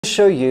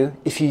Show you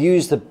if you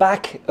use the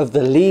back of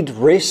the lead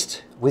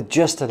wrist with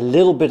just a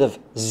little bit of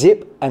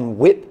zip and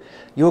whip,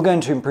 you're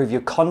going to improve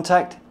your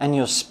contact and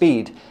your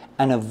speed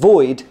and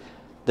avoid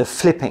the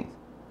flipping.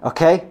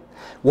 Okay,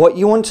 what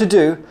you want to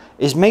do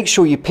is make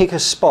sure you pick a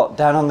spot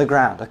down on the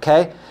ground.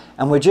 Okay,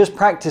 and we're just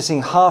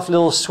practicing half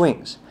little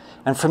swings,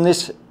 and from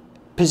this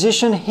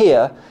position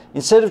here,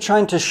 instead of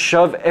trying to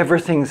shove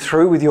everything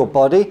through with your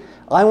body,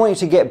 I want you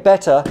to get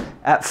better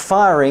at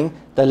firing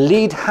the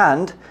lead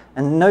hand.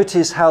 And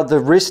notice how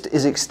the wrist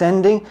is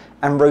extending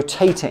and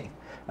rotating.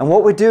 And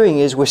what we're doing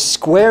is we're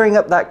squaring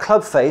up that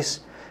club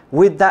face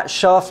with that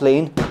shaft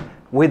lean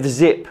with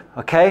zip,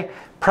 okay?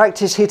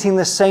 Practice hitting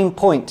the same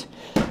point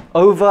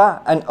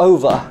over and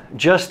over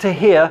just to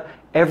hear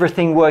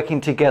everything working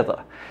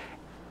together.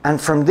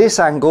 And from this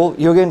angle,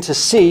 you're going to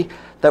see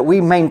that we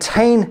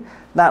maintain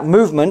that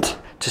movement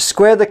to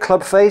square the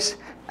club face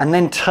and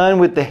then turn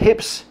with the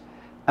hips,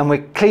 and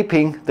we're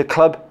keeping the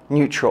club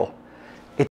neutral.